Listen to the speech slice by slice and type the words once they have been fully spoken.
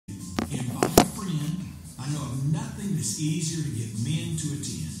I know of nothing that's easier to get men to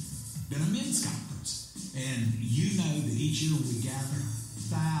attend than a men's conference. And you know that each year when we gather,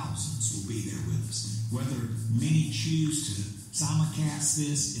 thousands will be there with us. Whether many choose to simulcast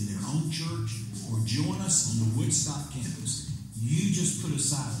this in their own church or join us on the Woodstock campus, you just put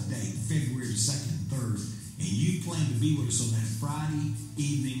aside the date, February 2nd and 3rd, and you plan to be with us on that Friday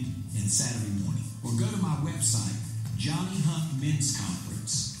evening and Saturday morning. Or go to my website,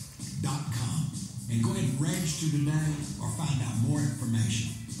 JohnnyHuntMen'sConference.com, and go ahead and register today or find out more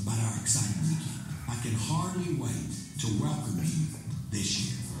information about our exciting weekend. I can hardly wait to welcome you this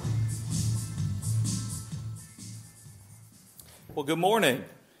year. Well, good morning.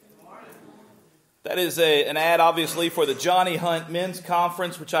 That is an ad, obviously, for the Johnny Hunt Men's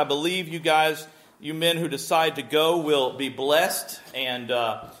Conference, which I believe you men who decide to go will be blessed. And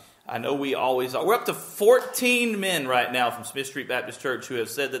I know we always are. We're up to 14 men right now from Smith Street Baptist Church who have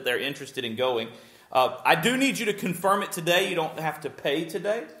said that they're interested in going. I do need you to confirm it today. You don't have to pay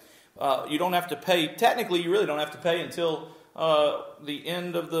today. You don't have to pay. Technically, you really don't have to pay until the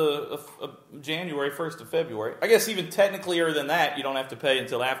end of January, 1st of February. I guess even technically earlier than that, you don't have to pay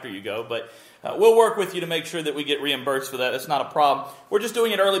until after you go. But we'll work with you to make sure that we get reimbursed for that. That's not a problem. We're just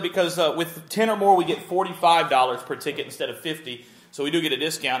doing it early because with 10 or more, we get $45 per ticket instead of $50. So we do get a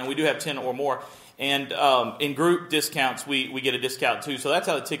discount, and we do have 10 or more. And in group discounts, we get a discount too. So that's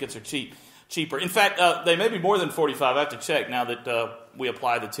how the tickets are cheaper. In fact, they may be more than $45. I have to check now that we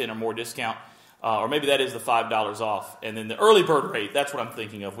apply the 10 or more discount. Or maybe that is the $5 off. And then the early bird rate, that's what I'm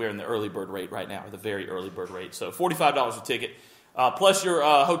thinking of. We're in the early bird rate right now, or the very early bird rate. So $45 a ticket, plus your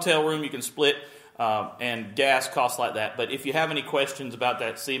hotel room you can split, and gas costs like that. But if you have any questions about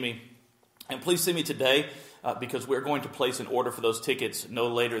that, see me. And please see me today, because we're going to place an order for those tickets no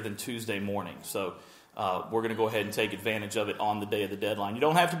later than Tuesday morning. So we're going to go ahead and take advantage of it on the day of the deadline. You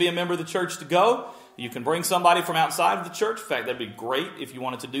don't have to be a member of the church to go. You can bring somebody from outside of the church. In fact, that'd be great if you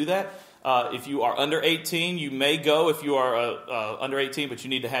wanted to do that. If you are under 18, you may go if you are under 18, but you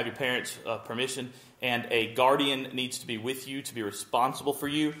need to have your parents' permission, and a guardian needs to be with you to be responsible for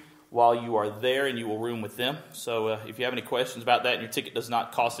you while you are there, and you will room with them. So if you have any questions about that, and your ticket does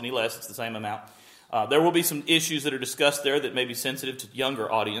not cost any less, it's the same amount. There will be some issues that are discussed there that may be sensitive to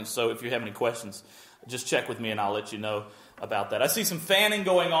younger audience, so if you have any questions, just check with me and I'll let you know about that. I see some fanning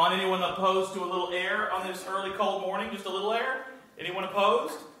going on. Anyone opposed to a little air on this early cold morning? Just a little air? Anyone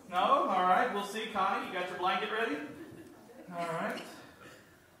opposed? No? All right. We'll see. Connie, you got your blanket ready? All right.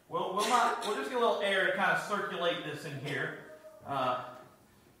 We'll just get a little air to kind of circulate this in here.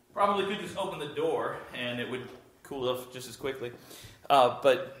 Probably could just open the door and it would cool off just as quickly.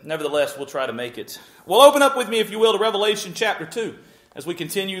 But nevertheless, we'll try to make it. Well, open up with me, if you will, to Revelation chapter 2. As we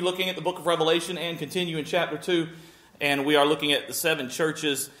continue looking at the book of Revelation and continue in chapter 2, and we are looking at the 7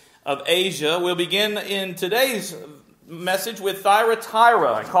 churches of Asia. We'll begin in today's message with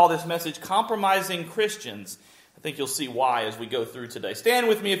Thyatira. I call this message Compromising Christians. I think you'll see why as we go through today. Stand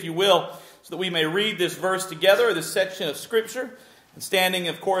with me, if you will, so that we may read this verse together, this section of Scripture. And standing,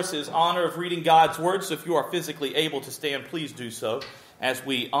 of course, is honor of reading God's Word, so if you are physically able to stand, please do so as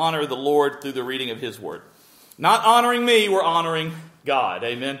we honor the Lord through the reading of His Word. Not honoring me, we're honoring God.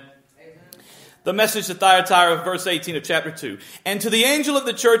 Amen? The message to Thyatira, verse 18 of chapter 2. And to the angel of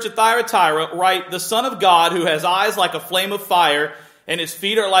the church at Thyatira write, the Son of God, who has eyes like a flame of fire, and his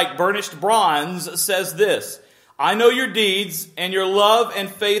feet are like burnished bronze, says this, I know your deeds, and your love and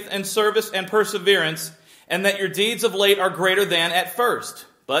faith and service and perseverance, and that your deeds of late are greater than at first.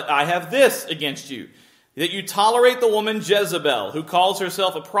 But I have this against you, that you tolerate the woman Jezebel, who calls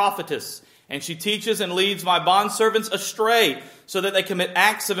herself a prophetess, and she teaches and leads my bondservants astray, so that they commit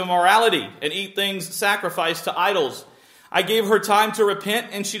acts of immorality and eat things sacrificed to idols. I gave her time to repent,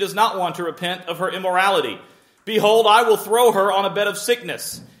 and she does not want to repent of her immorality. Behold, I will throw her on a bed of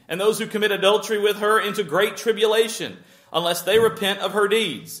sickness, and those who commit adultery with her into great tribulation, unless they repent of her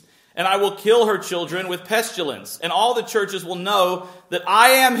deeds. And I will kill her children with pestilence, and all the churches will know that I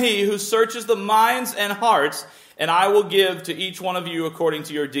am he who searches the minds and hearts, and I will give to each one of you according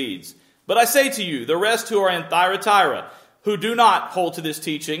to your deeds. But I say to you, the rest who are in Thyatira, who do not hold to this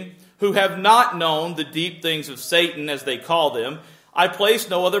teaching, who have not known the deep things of Satan, as they call them, I place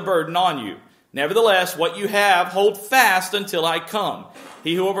no other burden on you. Nevertheless, what you have, hold fast until I come.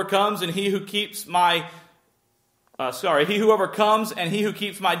 He who overcomes and he who keeps my deed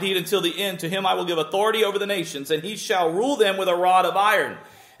until the end, to him I will give authority over the nations, and he shall rule them with a rod of iron.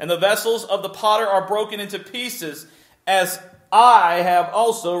 And the vessels of the potter are broken into pieces, as I have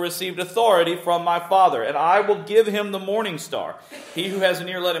also received authority from my Father, and I will give him the morning star. He who has an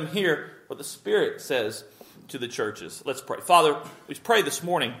ear, let him hear what the Spirit says to the churches. Let's pray. Father, we pray this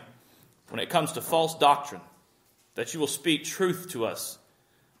morning when it comes to false doctrine, that you will speak truth to us,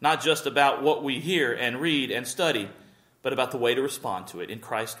 not just about what we hear and read and study, but about the way to respond to it. In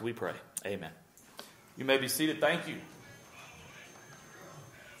Christ we pray. Amen. You may be seated. Thank you.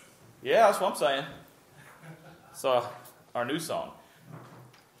 Yeah, that's what I'm saying. So, our new song.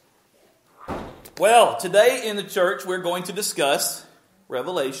 Well, today in the church we're going to discuss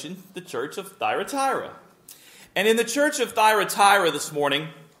Revelation, the church of Thyatira. And in the church of Thyatira this morning,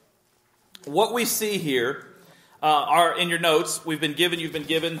 what we see here are in your notes. You've been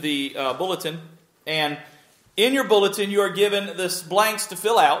given the bulletin, and in your bulletin you are given this blanks to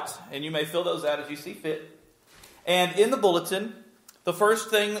fill out, and you may fill those out as you see fit. And in the bulletin, the first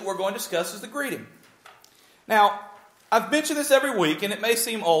thing that we're going to discuss is the greeting. Now, I've mentioned this every week, and it may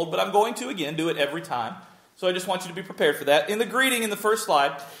seem old, but I'm going to, again, do it every time. So I just want you to be prepared for that. In the greeting in the first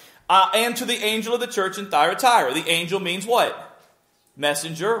slide, and to the angel of the church in Thyatira. The angel means what?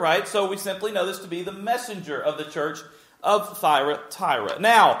 Messenger, right? So we simply know this to be the messenger of the church of Thyatira.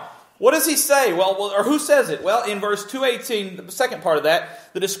 Now, what does he say? Or who says it? Well, in verse 2:18, the second part of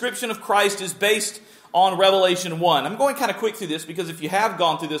that, the description of Christ is based on Revelation 1. I'm going kind of quick through this because if you have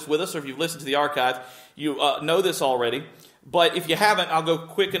gone through this with us or if you've listened to the archive, you know this already. But if you haven't, I'll go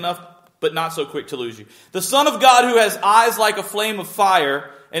quick enough, but not so quick to lose you. The Son of God, who has eyes like a flame of fire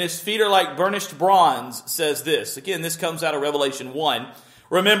and his feet are like burnished bronze, says this. Again, this comes out of Revelation 1.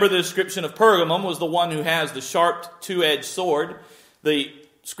 Remember, the description of Pergamum was the one who has the sharp two-edged sword. The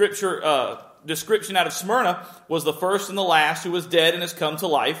scripture description out of Smyrna was the first and the last who was dead and has come to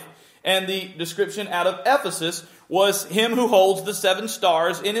life. And the description out of Ephesus was him who holds the 7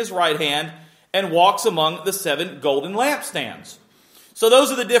 stars in his right hand and walks among the 7 golden lampstands. So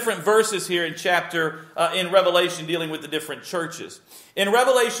those are the different verses here in Revelation dealing with the different churches. In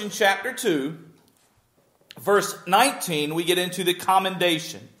Revelation chapter 2, verse 19, we get into the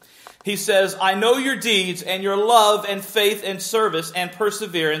commendation. He says, I know your deeds and your love and faith and service and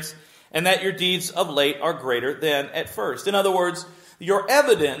perseverance, and that your deeds of late are greater than at first. In other words, your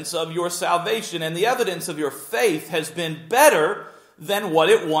evidence of your salvation and the evidence of your faith has been better than what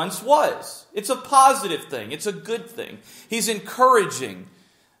it once was. It's a positive thing. It's a good thing. He's encouraging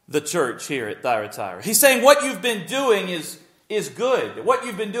the church here at Thyatira. He's saying what you've been doing is good. What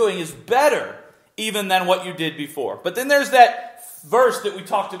you've been doing is better even than what you did before. But then there's that verse that we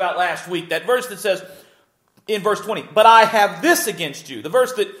talked about last week, that verse that says in verse 20, but I have this against you, the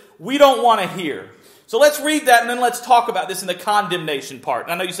verse that we don't want to hear. So let's read that and then let's talk about this in the condemnation part.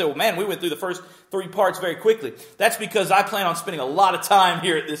 And I know you say, well, man, we went through the first 3 parts very quickly. That's because I plan on spending a lot of time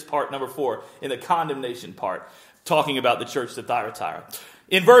here at this part, number 4, in the condemnation part, talking about the church at Thyatira.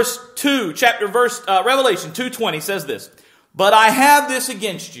 In verse 2, Revelation 2:20 says this, but I have this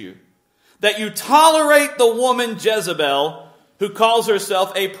against you, that you tolerate the woman Jezebel, who calls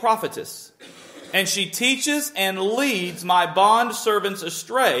herself a prophetess, and she teaches and leads my bond servants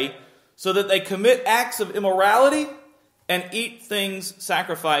astray, so that they commit acts of immorality and eat things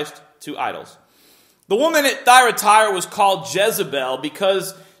sacrificed to idols. The woman at Thyatira was called Jezebel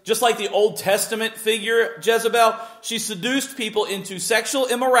because, just like the Old Testament figure Jezebel, she seduced people into sexual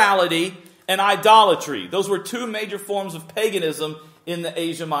immorality and idolatry. Those were 2 major forms of paganism in the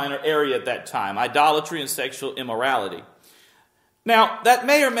Asia Minor area at that time, idolatry and sexual immorality. Now, that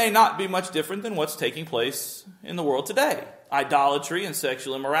may or may not be much different than what's taking place in the world today. Idolatry and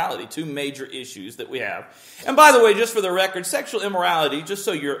sexual immorality, 2 major issues that we have. And by the way, just for the record, sexual immorality, just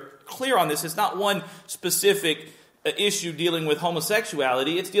so you're clear on this, is not one specific issue dealing with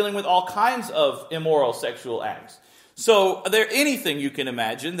homosexuality. It's dealing with all kinds of immoral sexual acts. So anything you can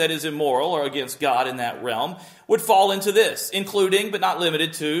imagine that is immoral or against God in that realm would fall into this, including but not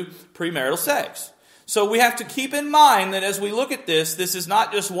limited to premarital sex. So we have to keep in mind that as we look at this, this is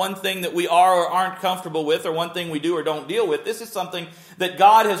not just one thing that we are or aren't comfortable with or one thing we do or don't deal with. This is something that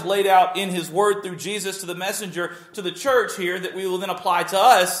God has laid out in His Word through Jesus to the messenger to the church here that we will then apply to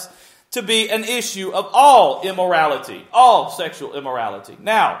us to be an issue of all immorality, all sexual immorality.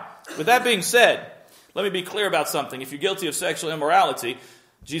 Now, with that being said, let me be clear about something. If you're guilty of sexual immorality,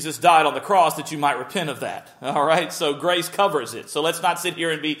 Jesus died on the cross that you might repent of that. All right? So grace covers it. So let's not sit here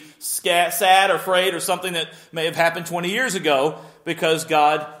and be sad or afraid or something that may have happened 20 years ago because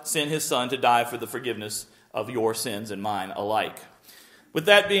God sent His Son to die for the forgiveness of your sins and mine alike. With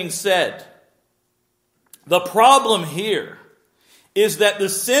that being said, the problem here is that the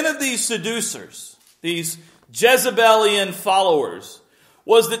sin of these seducers, these Jezebelian followers,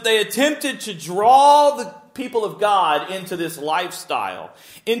 was that they attempted to draw the people of God into this lifestyle,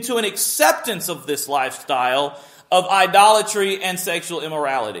 into an acceptance of this lifestyle of idolatry and sexual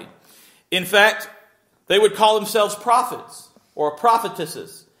immorality. In fact, they would call themselves prophets or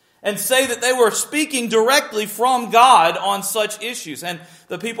prophetesses. and say that they were speaking directly from God on such issues. And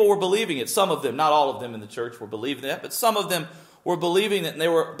the people were believing it. Some of them, not all of them in the church were believing that, but some of them were believing it, and they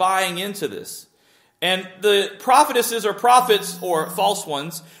were buying into this. And the prophetesses or prophets, or false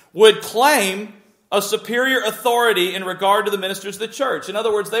ones, would claim a superior authority in regard to the ministers of the church. In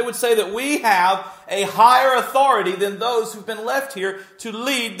other words, they would say that we have a higher authority than those who've been left here to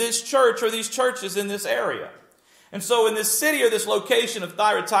lead this church or these churches in this area. And so in this city or this location of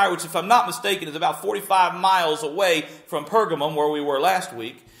Thyatira, which if I'm not mistaken is about 45 miles away from Pergamum, where we were last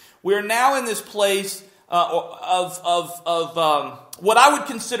week, we're now in this place of what I would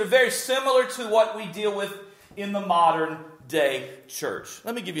consider very similar to what we deal with in the modern day church.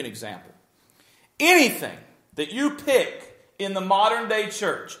 Let me give you an example. Anything that you pick in the modern day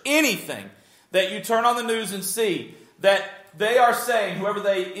church, anything that you turn on the news and see that they are saying, whoever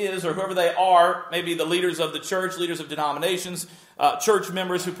they is or whoever they are, maybe the leaders of the church, leaders of denominations, church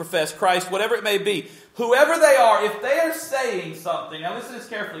members who profess Christ, whatever it may be, whoever they are, if they are saying something, now listen to this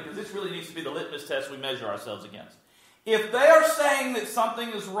carefully because this really needs to be the litmus test we measure ourselves against. If they are saying that something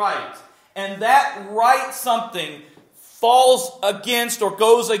is right, and that right something falls against or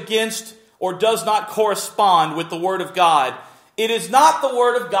goes against or does not correspond with the Word of God, it is not the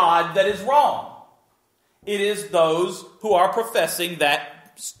Word of God that is wrong. It is those who are professing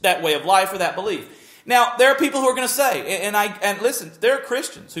that way of life or that belief. Now, there are people who are going to say, and listen, there are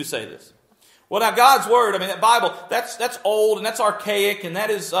Christians who say this. Well, now God's Word, I mean, that Bible, that's old and that's archaic and that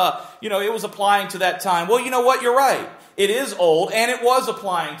is, it was applying to that time. Well, you know what? You're right. It is old and it was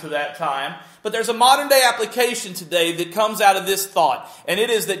applying to that time. But there's a modern day application today that comes out of this thought. And it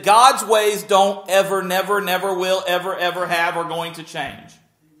is that God's ways don't ever, never, never will, ever, ever have or going to change.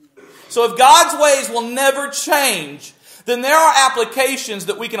 So if God's ways will never change, then there are applications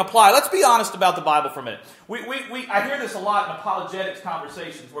that we can apply. Let's be honest about the Bible for a minute. I hear this a lot in apologetics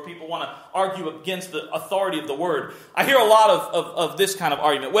conversations where people want to argue against the authority of the Word. I hear a lot of this kind of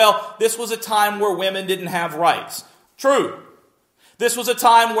argument. Well, this was a time where women didn't have rights. True. This was a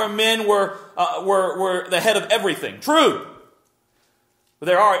time where men were the head of everything. True. But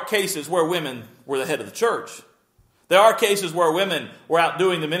there are cases where women were the head of the church. There are cases where women were out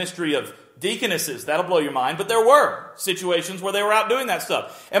doing the ministry of deaconesses. That'll blow your mind. But there were situations where they were out doing that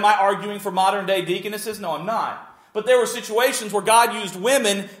stuff. Am I arguing for modern day deaconesses? No, I'm not. But there were situations where God used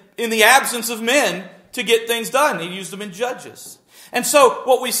women in the absence of men to get things done. He used them in Judges. And so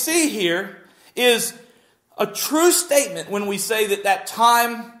what we see here is a true statement when we say that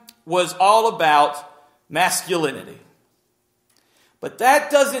time was all about masculinity. But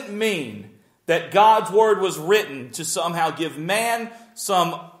that doesn't mean that God's Word was written to somehow give man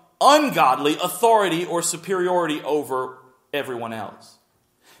some ungodly authority or superiority over everyone else.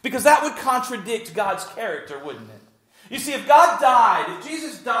 Because that would contradict God's character, wouldn't it? You see, if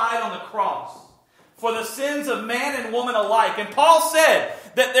Jesus died on the cross for the sins of man and woman alike, and Paul said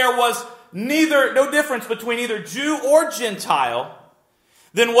that there was no difference between either Jew or Gentile,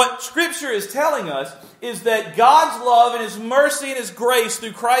 then what Scripture is telling us is that God's love and His mercy and His grace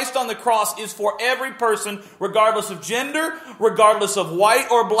through Christ on the cross is for every person, regardless of gender, regardless of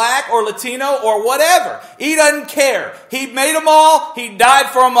white or black or Latino or whatever. He doesn't care. He made them all, He died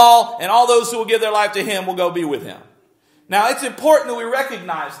for them all, and all those who will give their life to Him will go be with Him. Now, it's important that we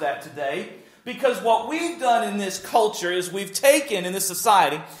recognize that today, because what we've done in this culture is we've taken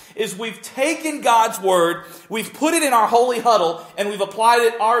God's Word, we've put it in our holy huddle, and we've applied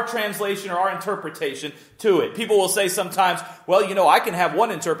it, our translation or our interpretation to it. People will say sometimes, well, I can have one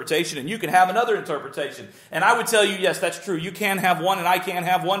interpretation and you can have another interpretation. And I would tell you, yes, that's true. You can have one and I can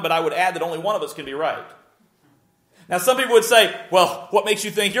have one, but I would add that only one of us can be right. Now, some people would say, well, what makes you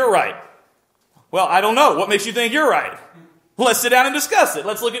think you're right? Well, I don't know. What makes you think you're right? Let's sit down and discuss it.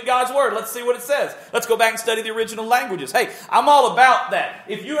 Let's look at God's Word. Let's see what it says. Let's go back and study the original languages. Hey, I'm all about that.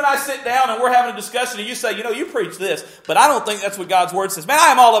 If you and I sit down and we're having a discussion and you say, you preach this, but I don't think that's what God's Word says. Man, I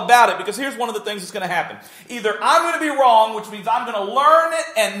am all about it, because here's one of the things that's going to happen. Either I'm going to be wrong, which means I'm going to learn it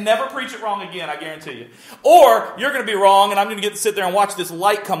and never preach it wrong again, I guarantee you. Or you're going to be wrong and I'm going to get to sit there and watch this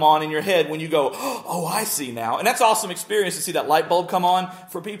light come on in your head when you go, oh, I see now. And that's an awesome experience to see that light bulb come on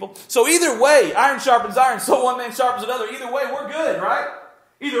for people. So either way, iron sharpens iron, so one man sharpens another. Either way, we're good, right?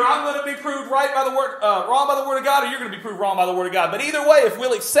 Either I'm going to be proved right by the word, wrong by the Word of God, or you're going to be proved wrong by the Word of God. But either way, if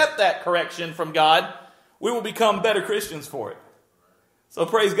we'll accept that correction from God, we will become better Christians for it. So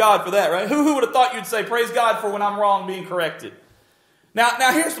praise God for that, right? Who would have thought you'd say, praise God for when I'm wrong being corrected?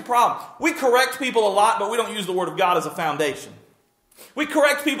 Now here's the problem. We correct people a lot, but we don't use the Word of God as a foundation. We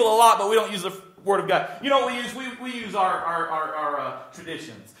correct people a lot, but we don't use the Word of God. You know what we use? We use our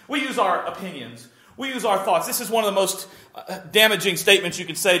traditions. We use our opinions. We use our thoughts. This is one of the most damaging statements you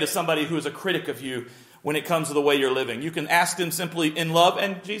can say to somebody who is a critic of you when it comes to the way you're living. You can ask them simply in love,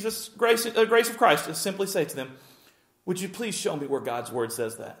 and Jesus, grace of Christ, just simply say to them, would you please show me where God's word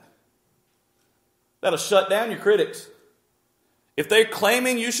says that? That'll shut down your critics. If they're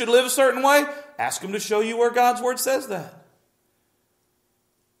claiming you should live a certain way, ask them to show you where God's word says that.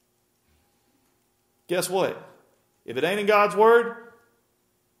 Guess what? If it ain't in God's word,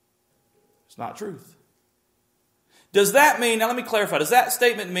 it's not truth. Does that mean, now let me clarify, does that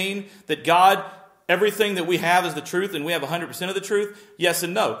statement mean that God, everything that we have is the truth and we have 100% of the truth? Yes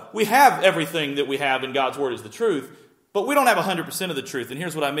and no. We have everything that we have in God's word is the truth, but we don't have 100% of the truth. And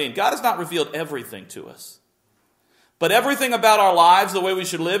here's what I mean. God has not revealed everything to us. But everything about our lives, the way we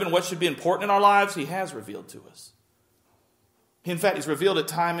should live and what should be important in our lives, He has revealed to us. In fact, He's revealed it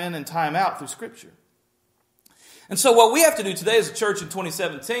time in and time out through Scripture. And so what we have to do today as a church in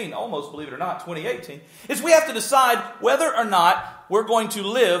 2017, almost believe it or not, 2018, is we have to decide whether or not we're going to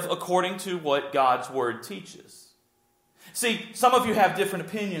live according to what God's Word teaches. See, some of you have different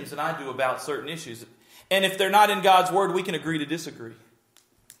opinions than I do about certain issues. And if they're not in God's Word, we can agree to disagree.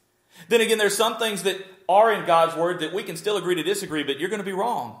 Then again, there's some things that are in God's Word that we can still agree to disagree, but you're going to be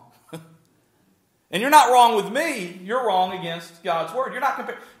wrong. And you're not wrong with me. You're wrong against God's Word.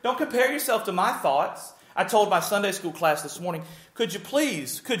 Don't compare yourself to my thoughts. I told my Sunday school class this morning, could you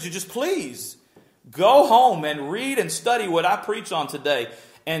just please go home and read and study what I preach on today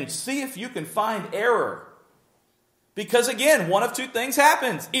and see if you can find error. Because again, one of two things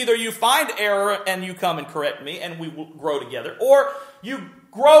happens. Either you find error and you come and correct me and we will grow together, or you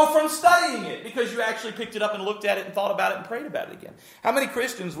grow from studying it because you actually picked it up and looked at it and thought about it and prayed about it again. How many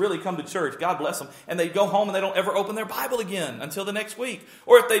Christians really come to church, God bless them, and they go home and they don't ever open their Bible again until the next week?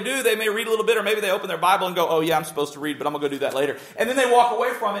 Or if they do, they may read a little bit, or maybe they open their Bible and go, oh yeah, I'm supposed to read, but I'm going to go do that later. And then they walk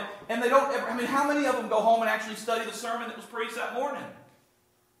away from it and they don't ever, how many of them go home and actually study the sermon that was preached that morning?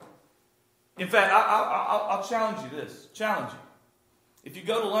 In fact, I'll challenge you this. Challenge you. If you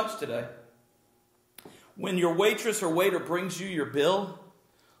go to lunch today, when your waitress or waiter brings you your bill,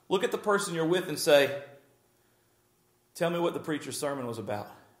 look at the person you're with and say, tell me what the preacher's sermon was about.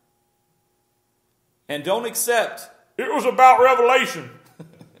 And don't accept, it was about Revelation.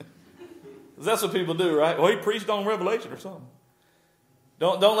 That's what people do, right? Well, he preached on Revelation or something.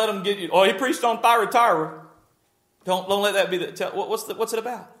 Don't let them get you, oh, he preached on Thyatira. Don't let that be the, what's it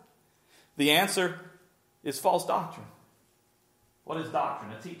about? The answer is false doctrine. What is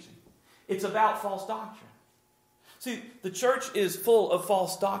doctrine? A teaching. It's about false doctrine. See, the church is full of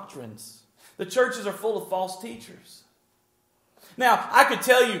false doctrines. The churches are full of false teachers. Now, I could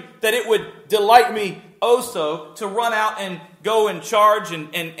tell you that it would delight me so to run out and go and charge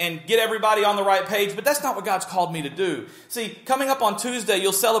and get everybody on the right page, but that's not what God's called me to do. See, coming up on Tuesday,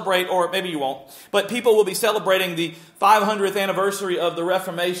 you'll celebrate, or maybe you won't, but people will be celebrating the 500th anniversary of the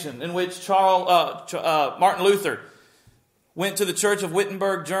Reformation, in which Martin Luther went to the Church of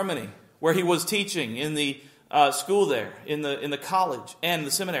Wittenberg, Germany, where he was teaching in the school there, in the college and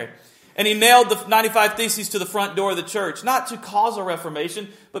the seminary. And he nailed the 95 Theses to the front door of the church, not to cause a reformation,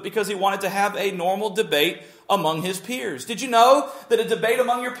 but because he wanted to have a normal debate among his peers. Did you know that a debate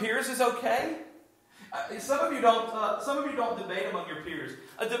among your peers is okay? Some of you don't debate among your peers.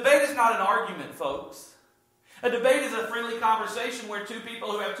 A debate is not an argument, folks. A debate is a friendly conversation where two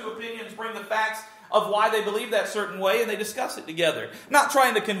people who have two opinions bring the facts of why they believe that certain way, and they discuss it together. Not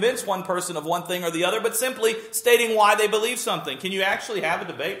trying to convince one person of one thing or the other, but simply stating why they believe something. Can you actually have a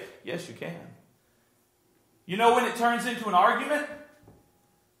debate? Yes, you can. You know when it turns into an argument?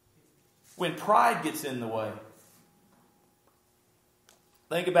 When pride gets in the way.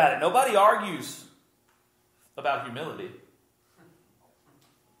 Think about it. Nobody argues about humility.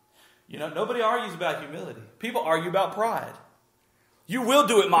 Nobody argues about humility. People argue about pride. You will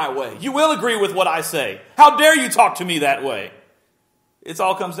do it my way. You will agree with what I say. How dare you talk to me that way? It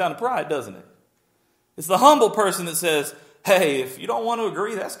all comes down to pride, doesn't it? It's the humble person that says, hey, if you don't want to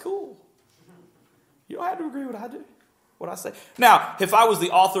agree, that's cool. You don't have to agree with what I say. Now, if I was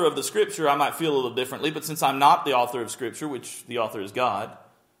the author of the Scripture, I might feel a little differently. But since I'm not the author of Scripture, which the author is God,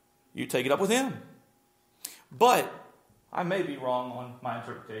 you take it up with Him. But I may be wrong on my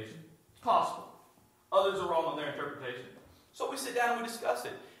interpretation. It's possible. Others are wrong on their interpretation. So we sit down and we discuss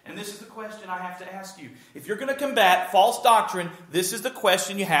it. And this is the question I have to ask you. If you're going to combat false doctrine, this is the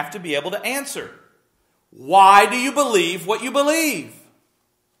question you have to be able to answer. Why do you believe what you believe?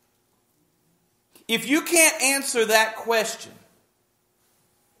 If you can't answer that question,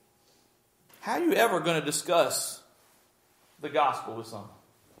 how are you ever going to discuss the gospel with someone?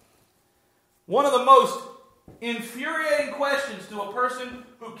 One of the most infuriating questions to a person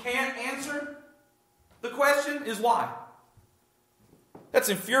who can't answer The question is why? That's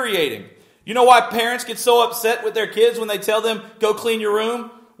infuriating. You know why parents get so upset with their kids when they tell them, go clean your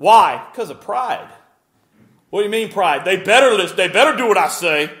room? Why? Because of pride. What do you mean pride? They better listen. They better do what I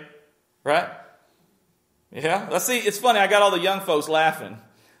say. Right? Yeah. Let's see. It's funny. I got all the young folks laughing.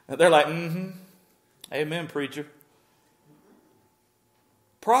 They're like, amen, preacher.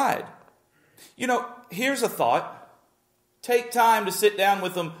 Pride. You know, here's a thought. Take time to sit down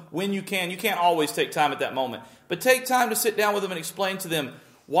with them when you can. You can't always take time at that moment. But take time to sit down with them and explain to them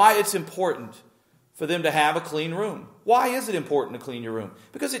why it's important for them to have a clean room. Why is it important to clean your room?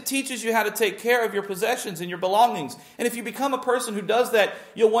 Because it teaches you how to take care of your possessions and your belongings. And if you become a person who does that,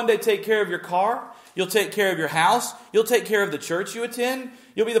 you'll one day take care of your car. You'll take care of your house. You'll take care of the church you attend.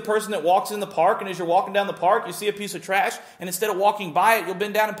 You'll be the person that walks in the park, and as you're walking down the park, you see a piece of trash, and instead of walking by it, you'll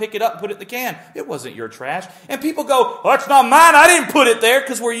bend down and pick it up and put it in the can. It wasn't your trash. And people go, well, that's not mine. I didn't put it there,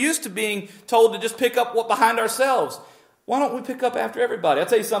 because we're used to being told to just pick up what behind ourselves. Why don't we pick up after everybody? I'll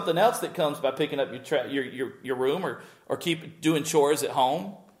tell you something else that comes by picking up your room or keep doing chores at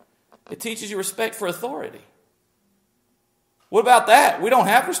home. It teaches you respect for authority. What about that? We don't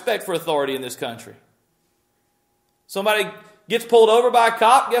have respect for authority in this country. Somebody gets pulled over by a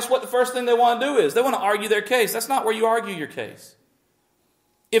cop, guess what the first thing they want to do is? They want to argue their case. That's not where you argue your case.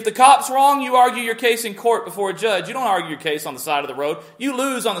 If the cop's wrong, you argue your case in court before a judge. You don't argue your case on the side of the road. You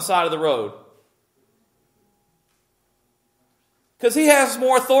lose on the side of the road. Because he has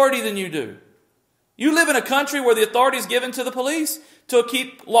more authority than you do. You live in a country where the authority is given to the police to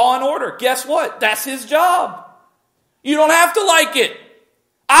keep law and order. Guess what? That's his job. You don't have to like it.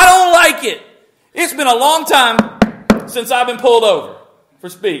 I don't like it. It's been a long time since I've been pulled over for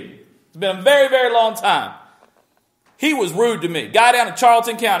speeding. It's been a very, very long time. He was rude to me. Guy down in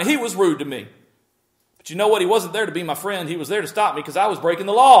Charlton County, he was rude to me. But you know what? He wasn't there to be my friend. He was there to stop me because I was breaking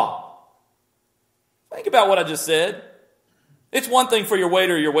the law. Think about what I just said. It's one thing for your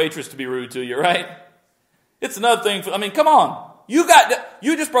waiter or your waitress to be rude to you, right? It's another thing for, come on. You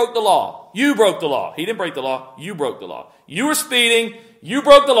just broke the law. You broke the law. He didn't break the law. You broke the law. You were speeding. You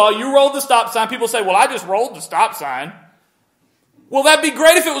broke the law. You rolled the stop sign. People say, well, I just rolled the stop sign. Well, that'd be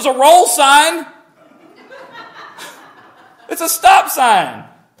great if it was a roll sign. It's a stop sign.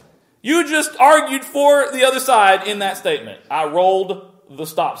 You just argued for the other side in that statement. I rolled the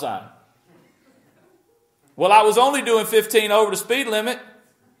stop sign. Well, I was only doing 15 over the speed limit.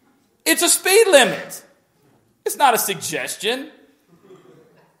 It's a speed limit. It's not a suggestion.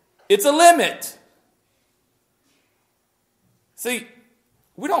 It's a limit. See,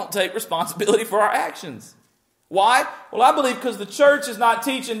 we don't take responsibility for our actions. Why? Well, I believe because the church is not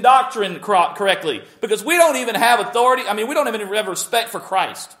teaching doctrine correctly. Because we don't even have authority. We don't even have respect for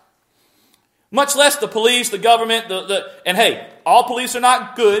Christ. Much less the police, the government, and hey, all police are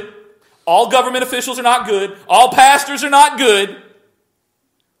not good. All government officials are not good. All pastors are not good.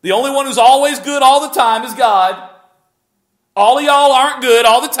 The only one who's always good all the time is God. All of y'all aren't good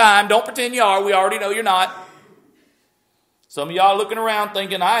all the time. Don't pretend you are. We already know you're not. Some of y'all are looking around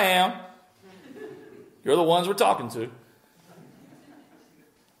thinking, I am. You're the ones we're talking to.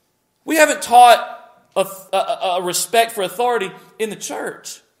 We haven't taught a respect for authority in the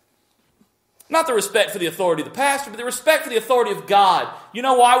church. Not the respect for the authority of the pastor, but the respect for the authority of God. You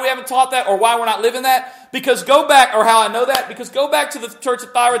know why we haven't taught that or why we're not living that? Because go back to the church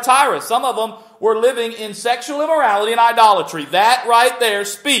of Thyatira. Some of them were living in sexual immorality and idolatry. That right there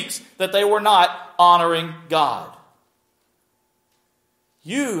speaks that they were not honoring God.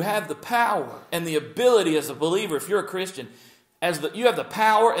 You have the power and the ability as a believer, if you're a Christian, you have the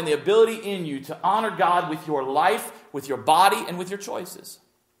power and the ability in you to honor God with your life, with your body, and with your choices.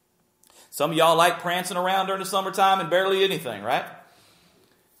 Some of y'all like prancing around during the summertime and barely anything, right?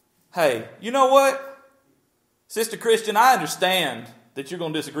 Hey, you know what? Sister Christian, I understand that you're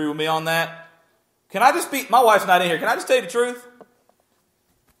going to disagree with me on that. Can I just my wife's not in here. Can I just tell you the truth?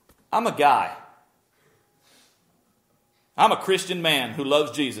 I'm a guy. I'm a Christian man who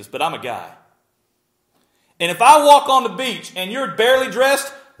loves Jesus, but I'm a guy. And if I walk on the beach and you're barely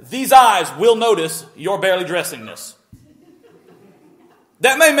dressed, these eyes will notice your barely dressingness.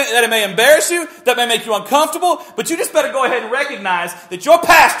 That may embarrass you, that may make you uncomfortable, but you just better go ahead and recognize that your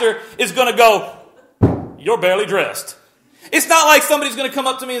pastor is going to go, you're barely dressed. It's not like somebody's going to come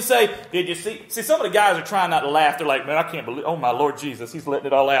up to me and say, did you see? See, some of the guys are trying not to laugh. They're like, man, I can't believe, oh my Lord Jesus, he's letting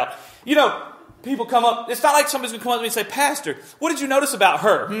it all out. People come up, it's not like somebody's going to come up to me and say, Pastor, what did you notice about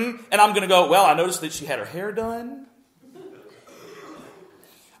her? And I'm going to go, well, I noticed that she had her hair done.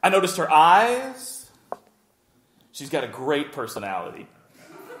 I noticed her eyes. She's got a great personality.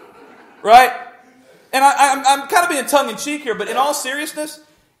 Right? And I'm kind of being tongue-in-cheek here, but in all seriousness,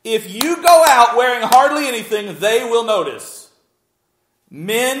 If you go out wearing hardly anything, they will notice.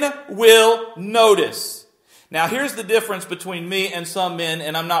 Men will notice. Now, here's the difference between me and some men,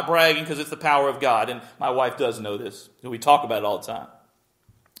 and I'm not bragging because it's the power of God, and my wife does know this. We talk about it all the time.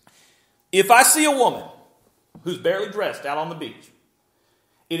 If I see a woman who's barely dressed out on the beach,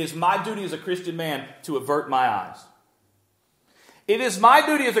 it is my duty as a Christian man to avert my eyes. It is my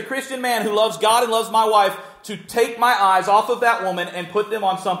duty as a Christian man who loves God and loves my wife to take my eyes off of that woman and put them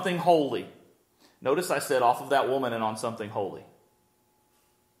on something holy. Notice I said off of that woman and on something holy.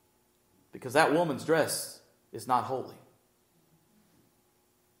 Because that woman's dress is not holy.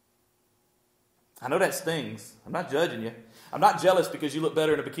 I know that stings. I'm not judging you. I'm not jealous because you look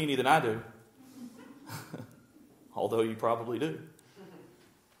better in a bikini than I do. Although you probably do.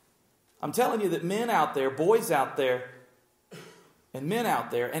 I'm telling you that men out there, boys out there, and men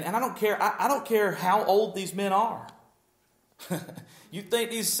out there, and I don't care, I don't care how old these men are. You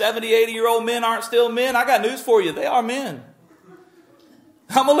think these 70, 80-year-old men aren't still men? I got news for you. They are men.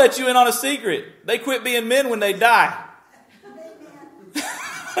 I'm going to let you in on a secret. They quit being men when they die.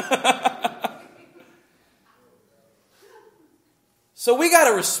 So we got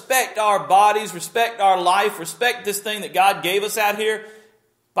to respect our bodies, respect our life, respect this thing that God gave us out here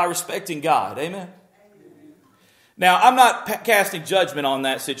by respecting God. Amen? Now, I'm not casting judgment on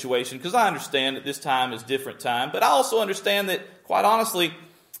that situation because I understand that this time is a different time. But I also understand that, quite honestly,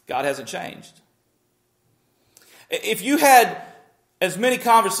 God hasn't changed. If you had as many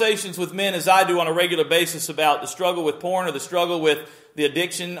conversations with men as I do on a regular basis about the struggle with porn or the struggle with the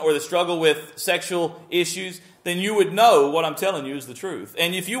addiction or the struggle with sexual issues, then you would know what I'm telling you is the truth.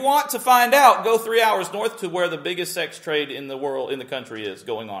 And if you want to find out, go 3 hours north to where the biggest sex trade in the world, in the country is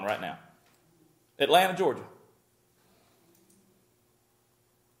going on right now. Atlanta, Georgia.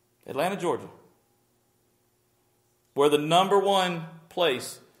 Atlanta, Georgia. Where the number one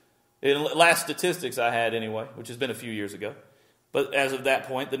place, in last statistics I had anyway, which has been a few years ago, but as of that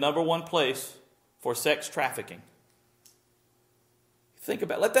point, the number one place for sex trafficking. Think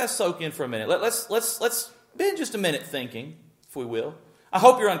about it. Let that soak in for a minute. Let's spend just a minute thinking, if we will. I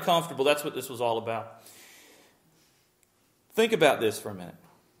hope you're uncomfortable. That's what this was all about. Think about this for a minute.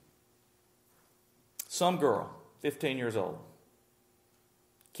 Some girl, 15 years old,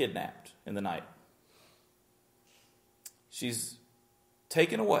 kidnapped in the night. She's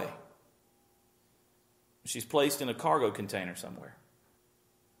taken away. She's placed in a cargo container somewhere.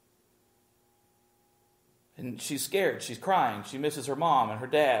 And she's scared. She's crying. She misses her mom and her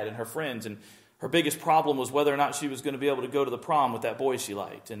dad and her friends. And her biggest problem was whether or not she was going to be able to go to the prom with that boy she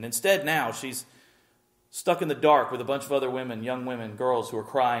liked. And instead now she's stuck in the dark with a bunch of other women, young women, girls who are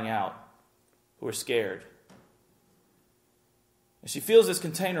crying out, who are scared. And she feels this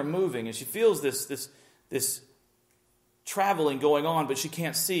container moving, and she feels this traveling going on, but she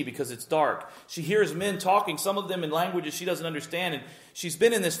can't see because it's dark. She hears men talking, some of them in languages she doesn't understand, and she's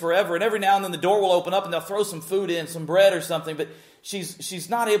been in this forever, and every now and then the door will open up and they'll throw some food in, some bread or something, but she's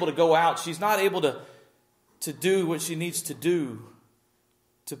not able to go out. She's not able to do what she needs to do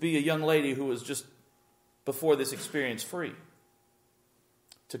to be a young lady who was just, before this experience, free.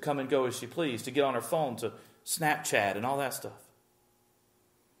 To come and go as she pleased, to get on her phone, to Snapchat and all that stuff.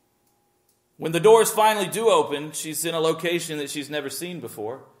 When the doors finally do open, she's in a location that she's never seen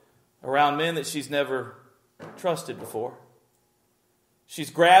before, around men that she's never trusted before.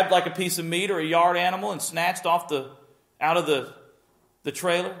 She's grabbed like a piece of meat or a yard animal and snatched out of the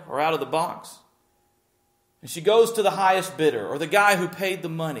trailer or out of the box. And she goes to the highest bidder or the guy who paid the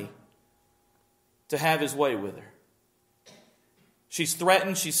money to have his way with her. She's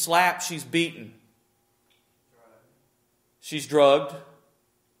threatened, she's slapped, she's beaten. She's drugged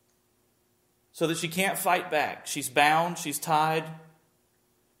so that she can't fight back. She's bound, she's tied,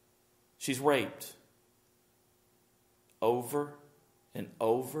 she's raped. Over and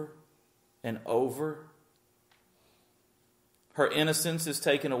over and over. Her innocence is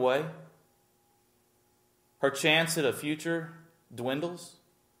taken away. Her chance at a future dwindles.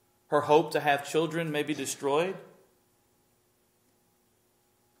 Her hope to have children may be destroyed.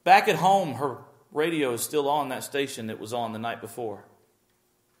 Back at home, her radio is still on that station that was on the night before.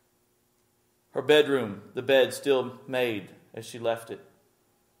 Her bedroom, the bed still made as she left it.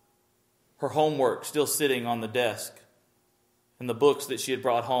 Her homework still sitting on the desk. And the books that she had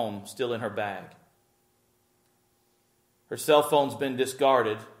brought home still in her bag. Her cell phone's been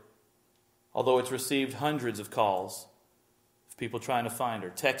discarded, although it's received hundreds of calls of people trying to find her,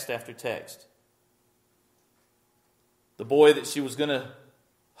 text after text. The boy that she was going to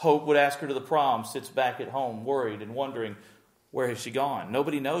hope would ask her to the prom sits back at home, worried and wondering, where has she gone?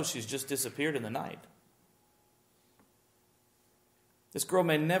 Nobody knows. She's just disappeared in the night. This girl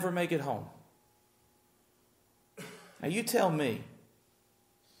may never make it home. Now you tell me.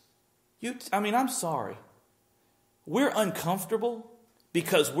 I'm sorry. We're uncomfortable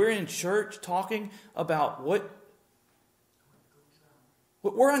because we're in church talking about what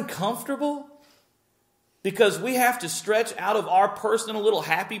we're uncomfortable because we have to stretch out of our personal little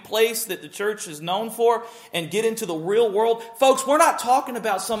happy place that the church is known for and get into the real world. Folks, we're not talking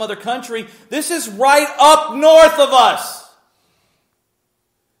about some other country. This is right up north of us.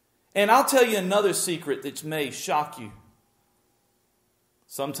 And I'll tell you another secret that may shock you.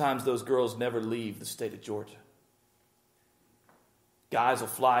 Sometimes those girls never leave the state of Georgia. Guys will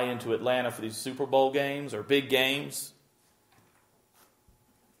fly into Atlanta for these Super Bowl games or big games,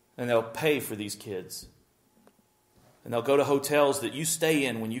 and they'll pay for these kids. And they'll go to hotels that you stay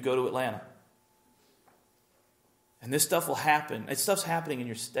in when you go to Atlanta. And this stuff will happen. This stuff's happening in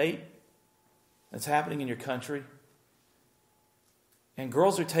your state. It's happening in your country. And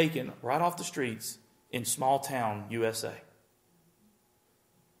girls are taken right off the streets in small town USA.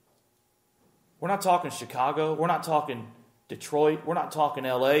 We're not talking Chicago. We're not talking Detroit. We're not talking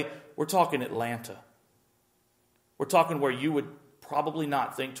LA. We're talking Atlanta. We're talking where you would probably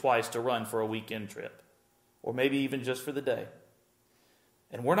not think twice to run for a weekend trip. Or maybe even just for the day.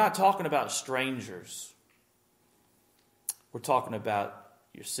 And we're not talking about strangers. We're talking about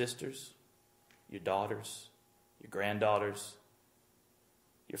your sisters, your daughters, your granddaughters,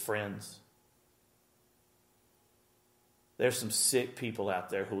 your friends. There's some sick people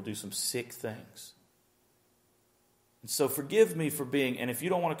out there who will do some sick things. And so forgive me for being, and if you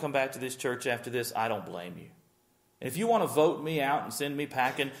don't want to come back to this church after this, I don't blame you. And if you want to vote me out and send me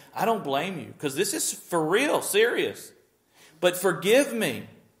packing, I don't blame you, because this is for real, serious. But forgive me.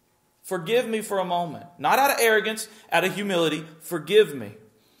 Forgive me for a moment. Not out of arrogance, out of humility. Forgive me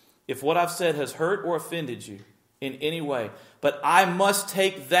if what I've said has hurt or offended you in any way. But I must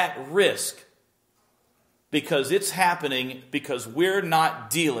take that risk because it's happening because we're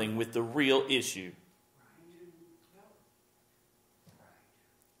not dealing with the real issue.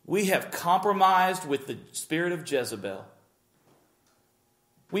 We have compromised with the spirit of Jezebel.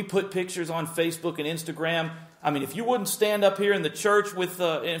 We put pictures on Facebook and Instagram. I mean, if you wouldn't stand up here in the church with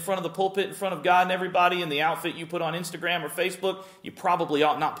in front of the pulpit, in front of God and everybody in the outfit you put on Instagram or Facebook, you probably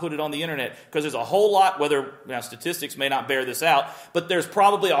ought not put it on the internet, because there's a whole lot, statistics may not bear this out, but there's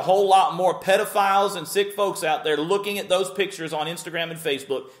probably a whole lot more pedophiles and sick folks out there looking at those pictures on Instagram and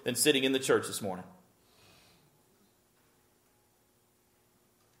Facebook than sitting in the church this morning.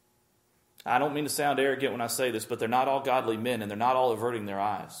 I don't mean to sound arrogant when I say this, but they're not all godly men, and they're not all averting their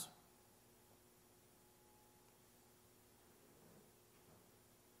eyes.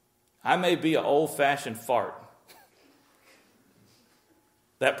 I may be an old-fashioned fart.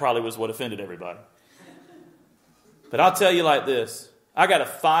 That probably was what offended everybody. But I'll tell you like this. I got a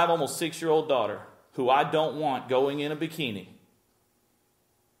 5, almost 6-year-old daughter who I don't want going in a bikini,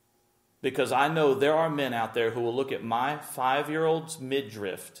 because I know there are men out there who will look at my 5-year-old's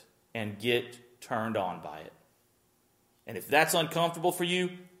midriff and get turned on by it. And if that's uncomfortable for you,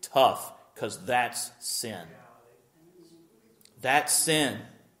 tough, because that's sin. That's sin.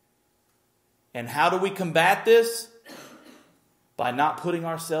 And how do we combat this? By not putting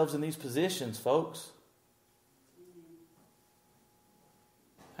ourselves in these positions, folks.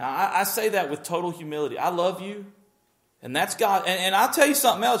 Now, I say that with total humility. I love you, and that's God. And I'll tell you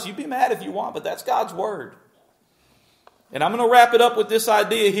something else. You be mad if you want, but that's God's word. And I'm going to wrap it up with this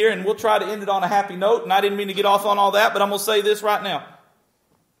idea here, and we'll try to end it on a happy note. And I didn't mean to get off on all that, but I'm going to say this right now.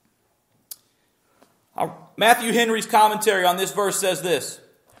 Matthew Henry's commentary on this verse says this: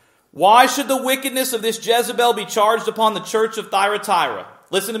 why should the wickedness of this Jezebel be charged upon the church of Thyatira?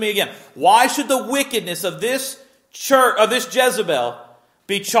 Listen to me again. Why should the wickedness of this church, of this Jezebel,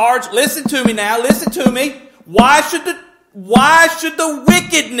 be charged? Listen to me now. Listen to me. Why should the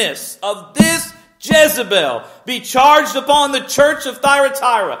wickedness of this Jezebel be charged upon the church of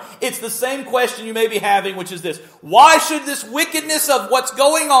Thyatira? It's the same question you may be having, which is this: why should this wickedness of what's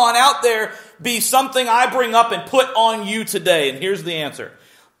going on out there be something I bring up and put on you today? And here's the answer.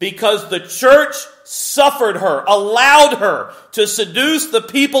 Because the church suffered her, allowed her to seduce the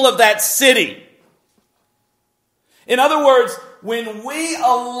people of that city. In other words, when we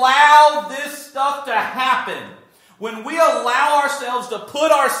allow this stuff to happen, when we allow ourselves to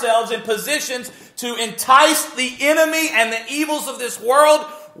put ourselves in positions to entice the enemy and the evils of this world,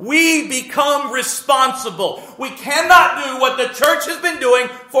 we become responsible. We cannot do what the church has been doing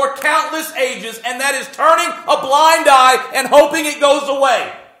for countless ages, and that is turning a blind eye and hoping it goes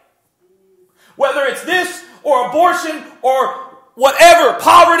away. Whether it's this or abortion or whatever,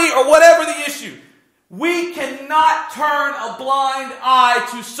 poverty or whatever the issue. We cannot turn a blind eye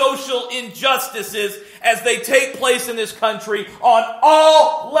to social injustices as they take place in this country on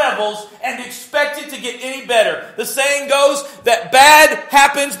all levels and expect it to get any better. The saying goes that bad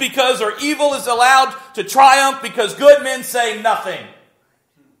happens because or evil is allowed to triumph because good men say nothing.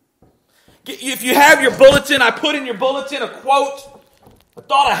 If you have your bulletin, I put in your bulletin a quote. I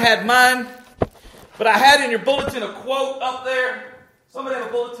thought I had mine, but I had in your bulletin a quote up there. Somebody have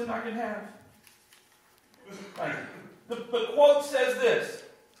a bulletin I can have? Thank you. The quote says this,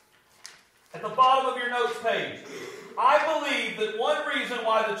 at the bottom of your notes page. I believe that one reason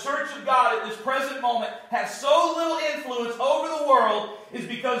why the Church of God at this present moment has so little influence over the world is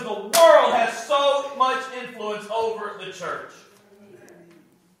because the world has so much influence over the church.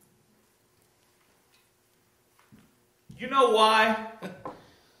 You know why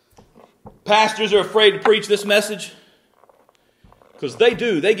pastors are afraid to preach this message? Because they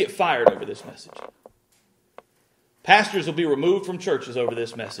get fired over this message. Pastors will be removed from churches over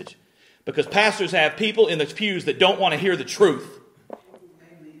this message because pastors have people in the pews that don't want to hear the truth.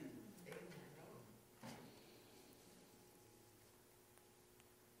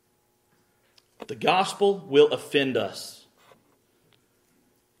 The gospel will offend us.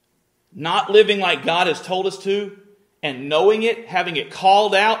 Not living like God has told us to and knowing it, having it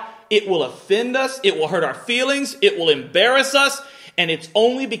called out, it will offend us, it will hurt our feelings, it will embarrass us. And it's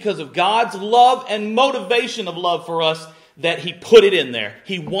only because of God's love and motivation of love for us that He put it in there.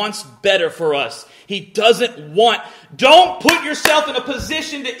 He wants better for us. He doesn't want... Don't put yourself in a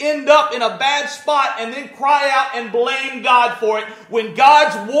position to end up in a bad spot and then cry out and blame God for it when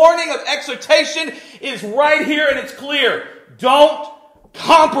God's warning of exhortation is right here and it's clear. Don't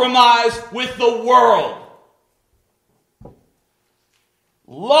compromise with the world.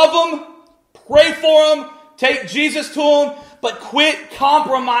 Love them, pray for them, take Jesus to them, but quit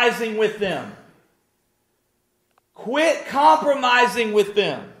compromising with them. Quit compromising with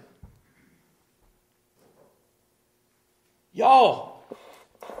them. Y'all,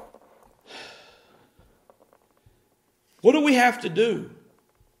 what do we have to do?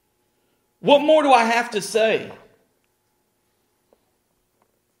 What more do I have to say?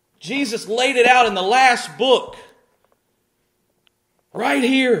 Jesus laid it out in the last book. Right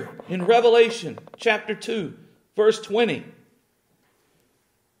here in Revelation chapter 2, verse 20.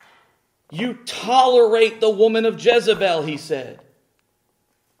 You tolerate the woman of Jezebel, he said.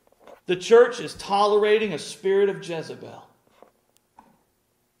 The church is tolerating a spirit of Jezebel.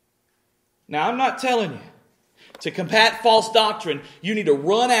 Now, I'm not telling you, to combat false doctrine, you need to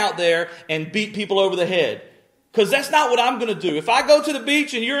run out there and beat people over the head. Because that's not what I'm going to do. If I go to the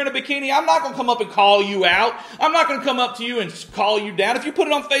beach and you're in a bikini, I'm not going to come up and call you out. I'm not going to come up to you and call you down. If you put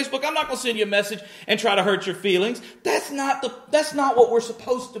it on Facebook, I'm not going to send you a message and try to hurt your feelings. That's not what we're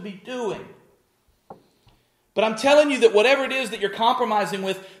supposed to be doing. But I'm telling you that whatever it is that you're compromising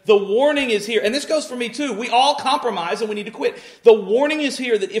with, the warning is here. And this goes for me too. We all compromise and we need to quit. The warning is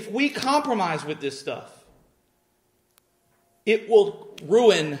here that if we compromise with this stuff, it will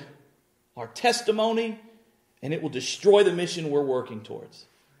ruin our testimony and it will destroy the mission we're working towards.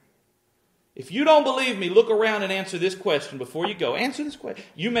 If you don't believe me, look around and answer this question before you go. Answer this question.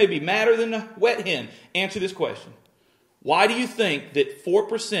 You may be madder than a wet hen. Answer this question. Why do you think that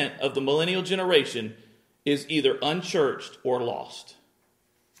 4% of the millennial generation is either unchurched or lost?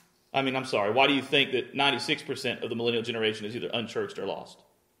 Why do you think that 96% of the millennial generation is either unchurched or lost?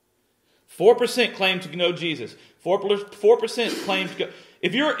 4% claim to know Jesus. 4% claim to go.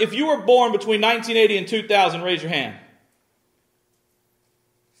 If you were born between 1980 and 2000, raise your hand.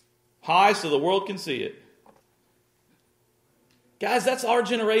 High so the world can see it. Guys, that's our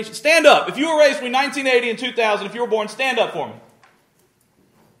generation. Stand up. If you were raised between 1980 and 2000, if you were born, stand up for me.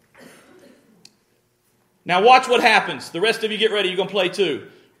 Now watch what happens. The rest of you get ready. You're going to play too.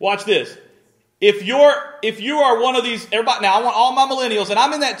 Watch this. If you are one of these, everybody, now I want all my millennials, and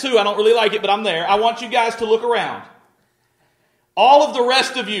I'm in that too. I don't really like it, but I'm there. I want you guys to look around. All of the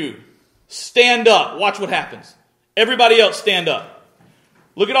rest of you, stand up. Watch what happens. Everybody else, stand up.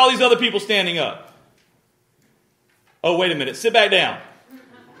 Look at all these other people standing up. Oh, wait a minute. Sit back down.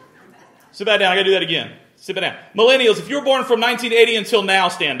 Sit back down. I got to do that again. Sit back down. Millennials, if you were born from 1980 until now,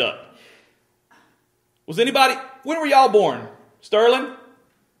 stand up. Was anybody, when were y'all born? Sterling?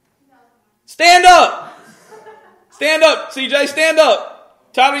 Stand up. Stand up, CJ. Stand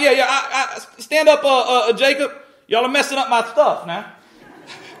up. Tyler, I stand up, Jacob. Y'all are messing up my stuff now.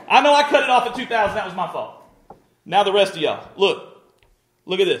 I know I cut it off at 2000. That was my fault. Now the rest of y'all.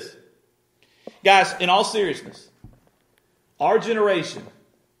 Look at this. Guys, in all seriousness, our generation,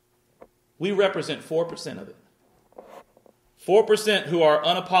 we represent 4% of it. 4% who are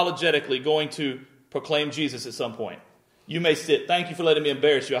unapologetically going to proclaim Jesus at some point. You may sit. Thank you for letting me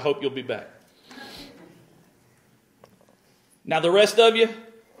embarrass you. I hope you'll be back. Now the rest of you,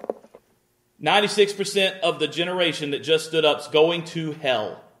 96% of the generation that just stood up is going to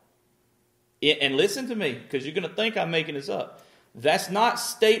hell. And listen to me, because you're going to think I'm making this up. That's not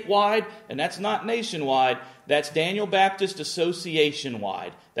statewide, and that's not nationwide. That's Daniel Baptist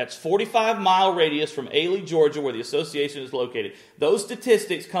Association-wide. That's 45-mile radius from Ailey, Georgia, where the association is located. Those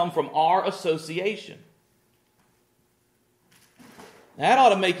statistics come from our association. That ought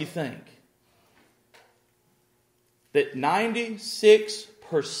to make you think that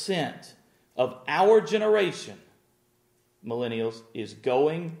 96% of our generation, millennials, is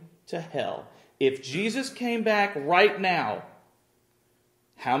going to hell. If Jesus came back right now,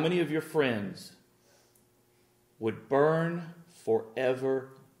 how many of your friends would burn forever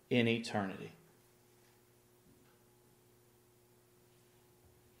in eternity?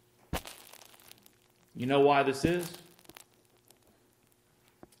 You know why this is?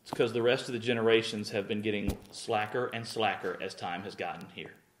 It's because the rest of the generations have been getting slacker and slacker as time has gotten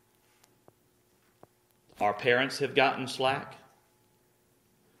here. Our parents have gotten slack.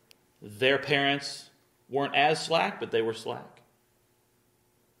 Their parents weren't as slack, but they were slack.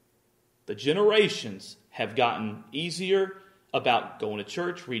 The generations have gotten easier about going to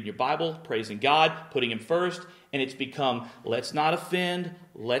church, reading your Bible, praising God, putting Him first, and it's become, let's not offend,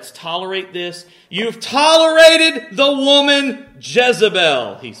 let's tolerate this. You've tolerated the woman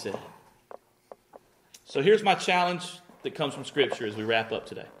Jezebel, he said. So here's my challenge that comes from Scripture as we wrap up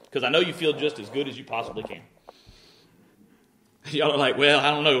today, because I know you feel just as good as you possibly can. Y'all are like, well, I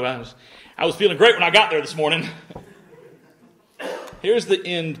don't know. I was feeling great when I got there this morning. Here's the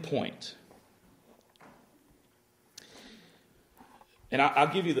end point. And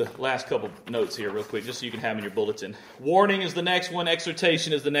I'll give you the last couple notes here real quick, just so you can have them in your bulletin. Warning is the next one,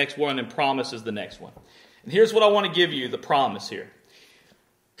 exhortation is the next one, and promise is the next one. And here's what I want to give you, the promise here.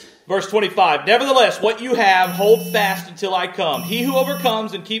 Verse 25, nevertheless, what you have, hold fast until I come. He who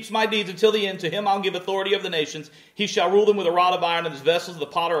overcomes and keeps my deeds until the end, to him I'll give authority over the nations. He shall rule them with a rod of iron, and his vessels of the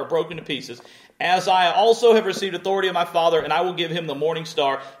potter are broken to pieces. As I also have received authority of my Father, and I will give him the morning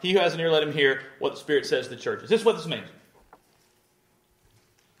star. He who has an ear, let him hear what the Spirit says to the churches. This is what this means.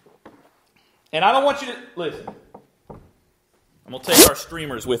 And I don't want you to, listen, I'm going to take our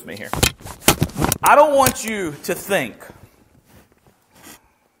streamers with me here. I don't want you to think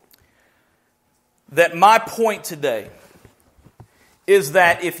that my point today is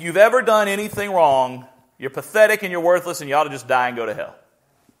that if you've ever done anything wrong, you're pathetic and you're worthless and you ought to just die and go to hell.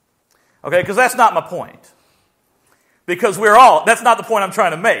 Okay, because that's not my point. Because that's not the point I'm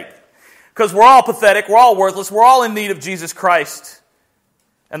trying to make. Because we're all pathetic, we're all worthless, we're all in need of Jesus Christ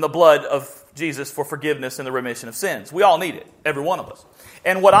and the blood of Jesus for forgiveness and the remission of sins. We all need it, every one of us.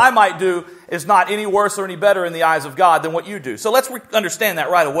 And what I might do is not any worse or any better in the eyes of God than what you do. So let's understand that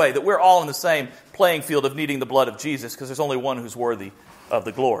right away, that we're all in the same playing field of needing the blood of Jesus, because there's only one who's worthy of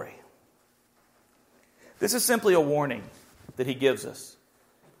the glory. This is simply a warning that he gives us.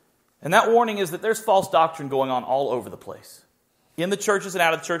 And that warning is that there's false doctrine going on all over the place, in the churches and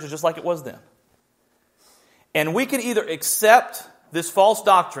out of the churches, just like it was then. And we can either accept this false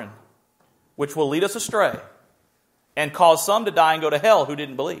doctrine, which will lead us astray and cause some to die and go to hell who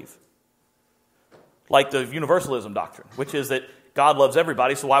didn't believe. Like the universalism doctrine, which is that God loves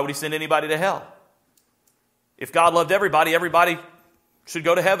everybody, so why would he send anybody to hell? If God loved everybody, everybody should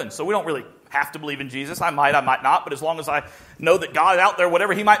go to heaven. So we don't really have to believe in Jesus. I might not, but as long as I know that God out there,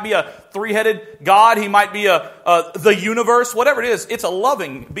 whatever, he might be a three-headed God, he might be the universe, whatever it is, it's a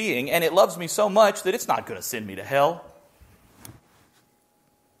loving being, and it loves me so much that it's not going to send me to hell.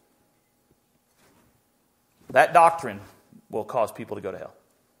 That doctrine will cause people to go to hell.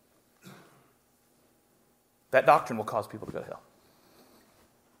 That doctrine will cause people to go to hell.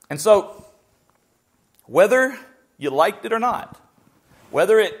 And so, whether you liked it or not,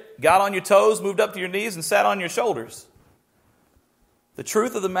 whether it got on your toes, moved up to your knees, and sat on your shoulders, the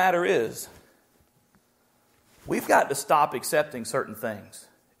truth of the matter is, we've got to stop accepting certain things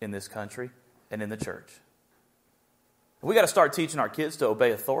in this country and in the church. We've got to start teaching our kids to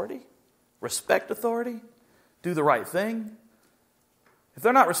obey authority, respect authority, do the right thing. If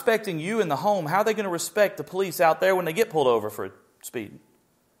they're not respecting you in the home, how are they going to respect the police out there when they get pulled over for speeding?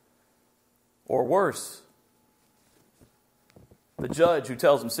 Or worse, the judge who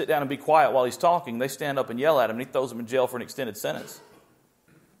tells them sit down and be quiet while he's talking, they stand up and yell at him and he throws them in jail for an extended sentence.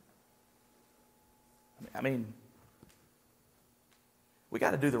 I mean, we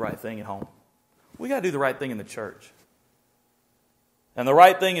got to do the right thing at home. We got to do the right thing in the church. And the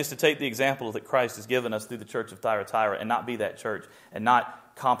right thing is to take the example that Christ has given us through the church of Thyatira and not be that church and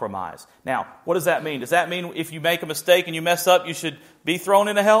not compromise. Now, what does that mean? Does that mean if you make a mistake and you mess up, you should be thrown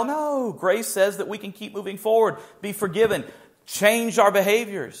into hell? No. Grace says that we can keep moving forward, be forgiven, change our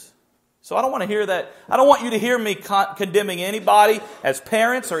behaviors. So I don't want to hear that. I don't want you to hear me condemning anybody as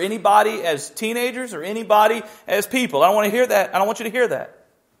parents or anybody as teenagers or anybody as people. I don't want to hear that. I don't want you to hear that.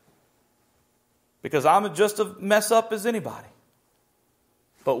 Because I'm just as mess up as anybody.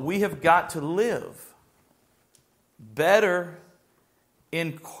 But we have got to live better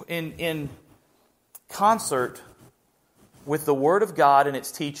in concert with the Word of God and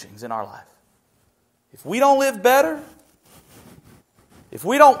its teachings in our life. If we don't live better, if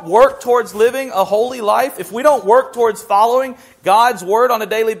we don't work towards living a holy life, if we don't work towards following God's Word on a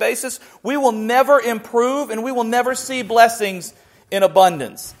daily basis, we will never improve and we will never see blessings in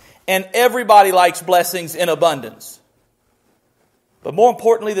abundance. And everybody likes blessings in abundance. But more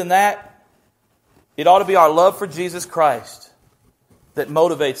importantly than that, it ought to be our love for Jesus Christ that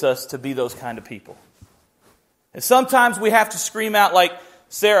motivates us to be those kind of people. And sometimes we have to scream out like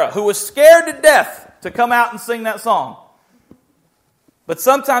Sarah, who was scared to death to come out and sing that song. But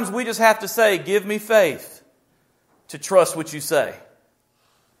sometimes we just have to say, give me faith to trust what you say.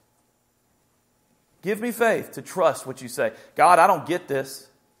 Give me faith to trust what you say. God, I don't get this,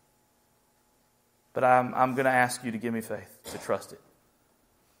 but I'm going to ask you to give me faith to trust it.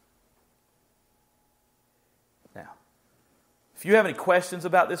 Now, if you have any questions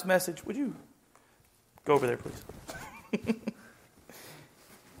about this message, would you go over there, please?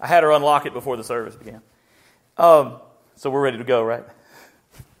 I had her unlock it before the service began. So we're ready to go, right?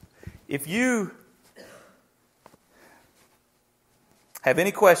 If you have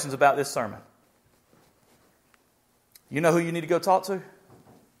any questions about this sermon, you know who you need to go talk to?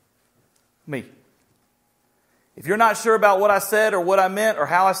 Me. If you're not sure about what I said or what I meant or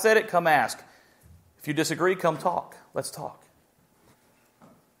how I said it, come ask. If you disagree, come talk. Let's talk.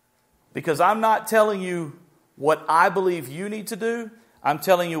 Because I'm not telling you what I believe you need to do. I'm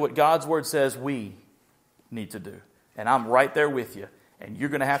telling you what God's Word says we need to do. And I'm right there with you. And you're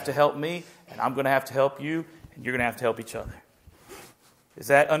going to have to help me, and I'm going to have to help you, and you're going to have to help each other. Is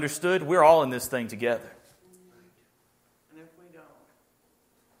that understood? We're all in this thing together. And if we don't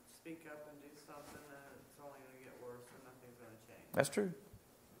speak up and do something, then it's only going to get worse and nothing's going to change. That's true.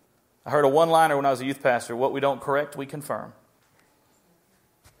 I heard a one-liner when I was a youth pastor. What we don't correct, we confirm.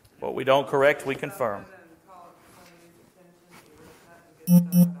 What we don't correct, we confirm.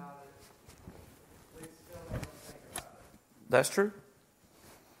 That's true.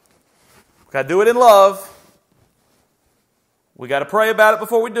 We got to do it in love. We got to pray about it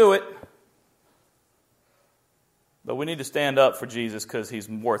before we do it. But we need to stand up for Jesus because He's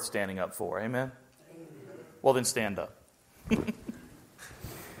worth standing up for. Amen? Well, then stand up.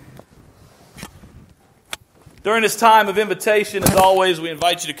 During this time of invitation, as always, we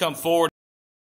invite you to come forward.